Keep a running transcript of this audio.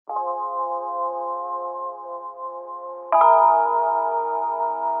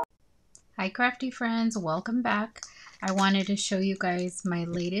Hi crafty friends, welcome back. I wanted to show you guys my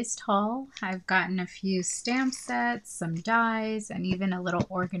latest haul. I've gotten a few stamp sets, some dies, and even a little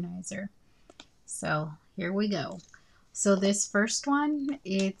organizer. So here we go. So this first one,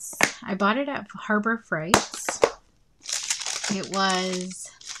 I bought it at Harbor Freights. It was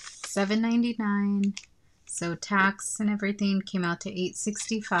 $7.99. So tax and everything came out to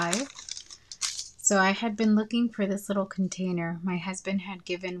 $8.65. So I had been looking for this little container. My husband had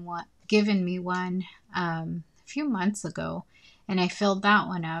given me one a few months ago, and I filled that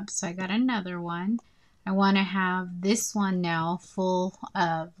one up. So I got another one. I want to have this one now full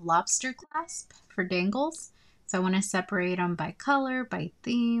of lobster clasp for dangles. So I want to separate them by color, by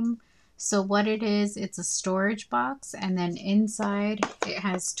theme. So what it is, it's a storage box, and then inside it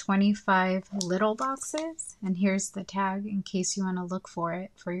has 25 little boxes. And here's the tag in case you want to look for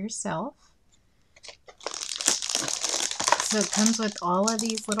it for yourself. So it comes with all of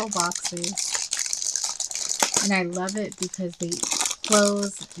these little boxes, and I love it because they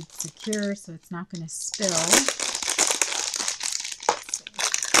close, it's secure, so it's not going to spill.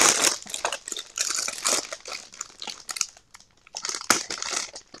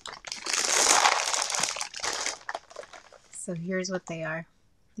 So here's what they are,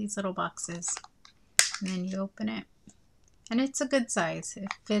 these little boxes, and then you open it, and it's a good size. It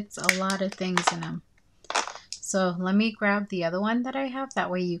fits a lot of things in them. So let me grab the other one that I have. That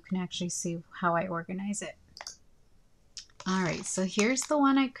way you can actually see how I organize it. All right, so here's the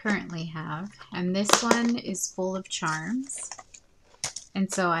one I currently have. And this one is full of charms. And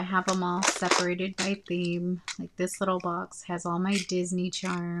so I have them all separated by theme. Like this little box has all my Disney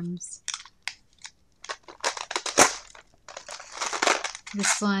charms.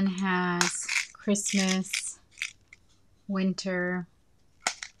 This one has Christmas, winter.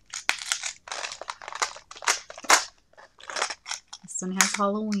 This one has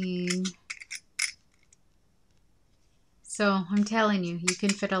Halloween. So I'm telling you, you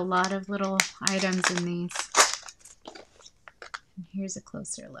can fit a lot of little items in these. And here's a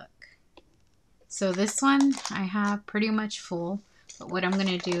closer look. So this one I have pretty much full, but what I'm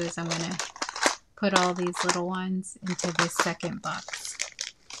going to do is I'm going to put all these little ones into this second box.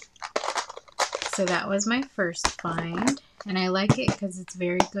 So that was my first find, and I like it because it's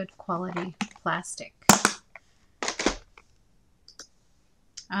very good quality plastic.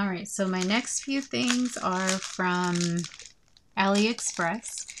 Alright, so my next few things are from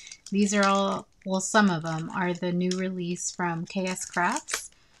AliExpress. These are all, well, some of them are the new release from KS Crafts.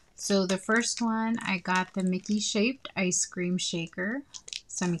 So the first one, I got the Mickey shaped ice cream shaker.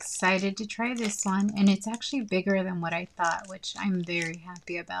 So I'm excited to try this one, and it's actually bigger than what I thought, which I'm very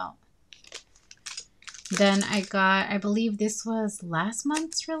happy about. Then I got, I believe this was last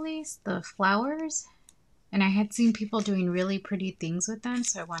month's release, the flowers. And I had seen people doing really pretty things with them,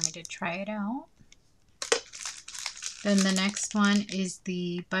 so I wanted to try it out. Then the next one is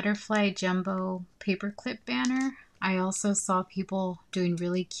the Butterfly Jumbo Paperclip Banner. I also saw people doing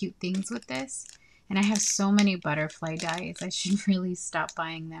really cute things with this. And I have so many butterfly dies. I should really stop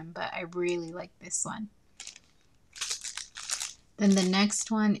buying them, but I really like this one. Then the next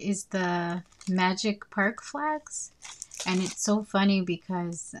one is the Magic Park flags. And it's so funny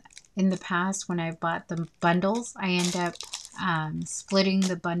because in the past when I bought the bundles, I end up splitting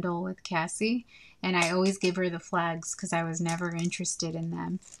the bundle with Cassie. And I always give her the flags because I was never interested in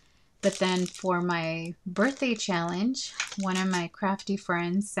them. But then for my birthday challenge, one of my crafty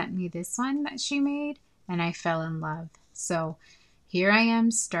friends sent me this one that she made, and I fell in love. So here I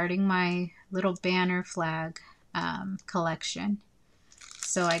am starting my little banner flag collection.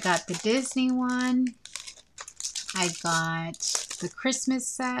 So I got the Disney one. I got the Christmas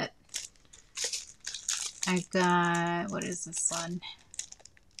set. I got, what is this one?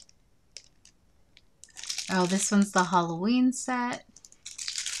 Oh, this one's the Halloween set.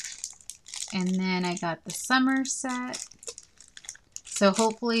 And then I got the summer set. So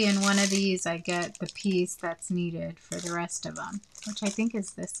hopefully in one of these I get the piece that's needed for the rest of them, which I think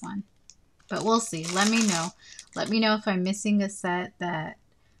is this one. But we'll see. Let me know. Let me know if I'm missing a set that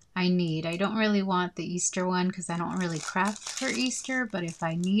I need. I don't really want the Easter one because I don't really craft for Easter, but if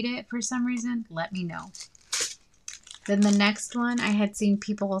I need it for some reason, let me know. Then the next one, I had seen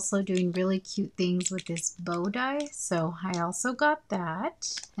people also doing really cute things with this bow die, so I also got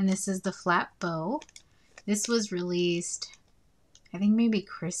that. And this is the flat bow. This was released, I think maybe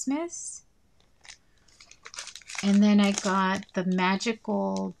Christmas. And then I got the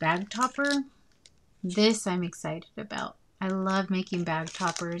magical bag topper. This I'm excited about. I love making bag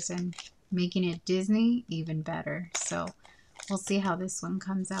toppers, and making it Disney even better. So we'll see how this one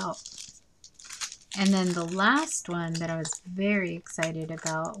comes out. And then the last one that I was very excited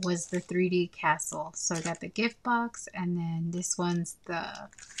about was the 3D castle. So I got the gift box, and then this one's the,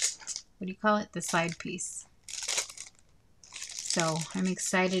 what do you call it? The side piece. So I'm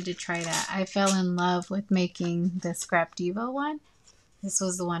excited to try that. I fell in love with making the Scrap Diva one. This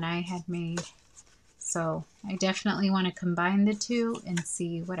was the one I had made. So I definitely want to combine the two and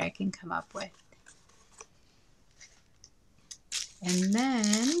see what I can come up with. And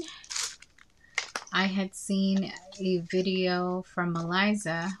then I had seen a video from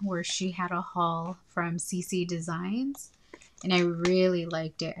Eliza where she had a haul from CCDesigns, and I really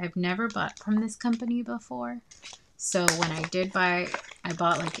liked it. I've never bought from this company before. So when I did buy, I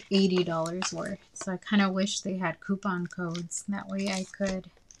bought like $80 worth. So I kind of wish they had coupon codes. That way I could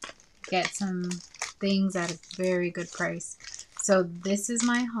get some things at a very good price. So this is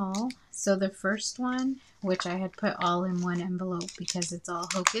my haul. So the first one, which I had put all in one envelope because it's all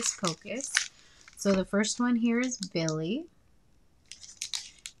Hocus Pocus. So the first one here is Billy.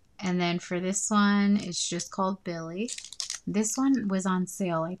 And then for this one, it's just called Billy. This one was on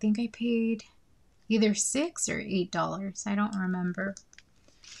sale. I think I paid either $6 or $8. I don't remember.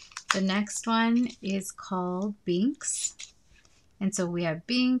 The next one is called Binks. And so we have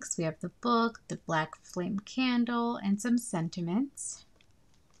Binks, we have the book, the black flame candle, and some sentiments.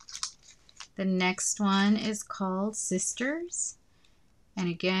 The next one is called Sisters. And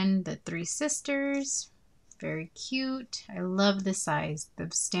again, the 3 sisters. Very cute. I love the size. The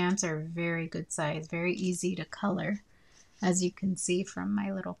stamps are very good size, very easy to color, as you can see from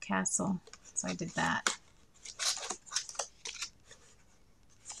my little castle. So I did that.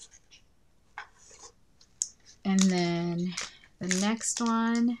 And then the next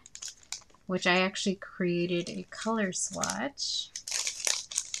one, which I actually created a color swatch.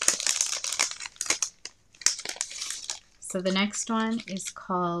 So the next one is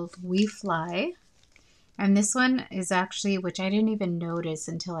called We Fly. And this one is actually, which I didn't even notice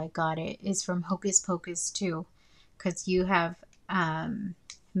until I got it, is from Hocus Pocus too. Because you have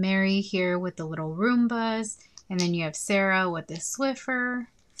Mary here with the little Roombas, and then you have Sarah with the Swiffer.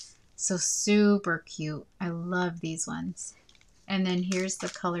 So super cute. I love these ones. And then here's the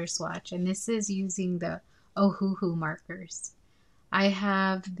color swatch, and this is using the Ohuhu markers. I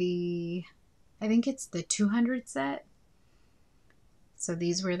have the, I think it's the 200 set. So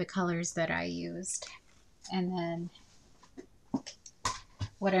these were the colors that I used. And then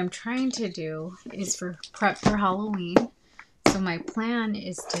what I'm trying to do is for prep for Halloween. So my plan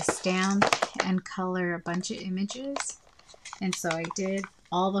is to stamp and color a bunch of images. And so I did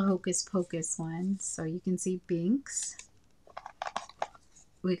all the Hocus Pocus ones. So you can see Binks.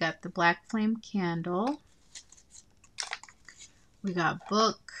 We got the black flame candle. We got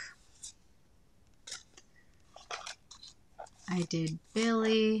book. I did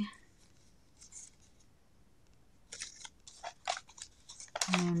Billy.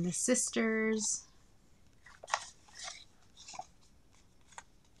 And the sisters.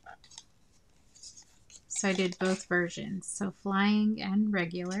 So I did both versions, so flying and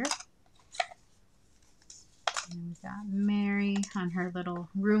regular. And we got Mary on her little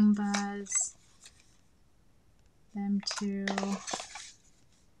Roombas. Them two.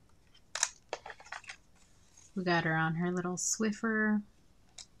 We got her on her little Swiffer.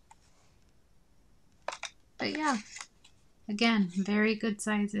 But yeah, again, very good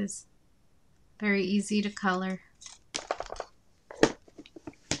sizes. Very easy to color.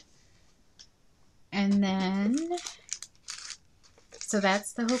 And then, so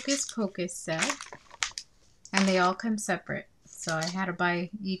that's the Hocus Pocus set. And they all come separate. So I had to buy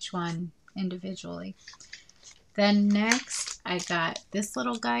each one individually. Then next, I got this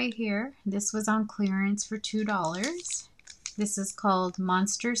little guy here. This was on clearance for $2. This is called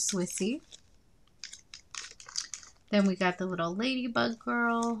Monster Swissy. Then we got the little Ladybug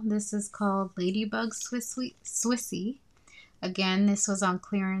girl. This is called Ladybug Swissy. Again, this was on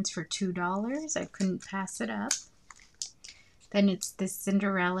clearance for $2. I couldn't pass it up. Then it's this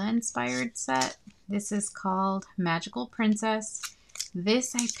Cinderella inspired set. This is called Magical Princess.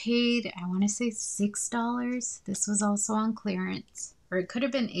 This I paid, I want to say $6. This was also on clearance. Or it could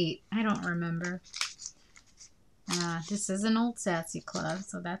have been $8. I don't remember. This is an old Sassy Club,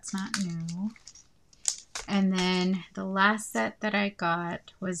 so that's not new. And then the last set that I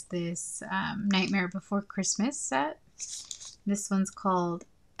got was this Nightmare Before Christmas set. This one's called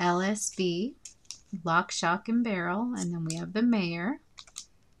LSB, Lock, Shock, and Barrel. And then we have the Mayor.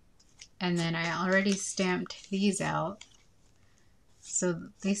 And then I already stamped these out. So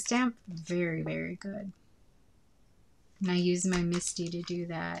they stamp very, very good. And I use my Misty to do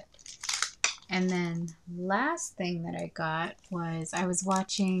that. And then last thing that I got was I was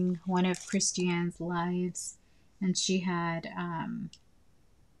watching one of Christiane's lives, and she had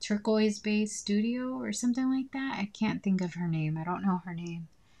Turquoise Bay Studio or something like that. I can't think of her name. I don't know her name.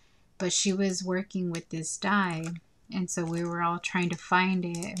 But she was working with this die, and so we were all trying to find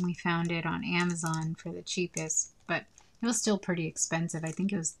it, and we found it on Amazon for the cheapest, but it was still pretty expensive. I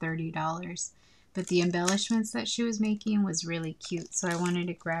think it was $30. But the embellishments that she was making was really cute, so I wanted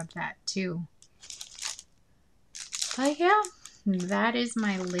to grab that too. But yeah, that is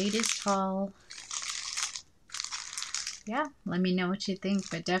my latest haul. Yeah, let me know what you think,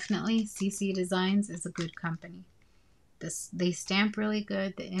 but definitely CCDesigns is a good company. They stamp really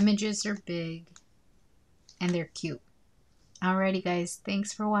good, the images are big, and they're cute. Alrighty guys,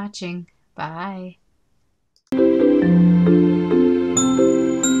 thanks for watching. Bye.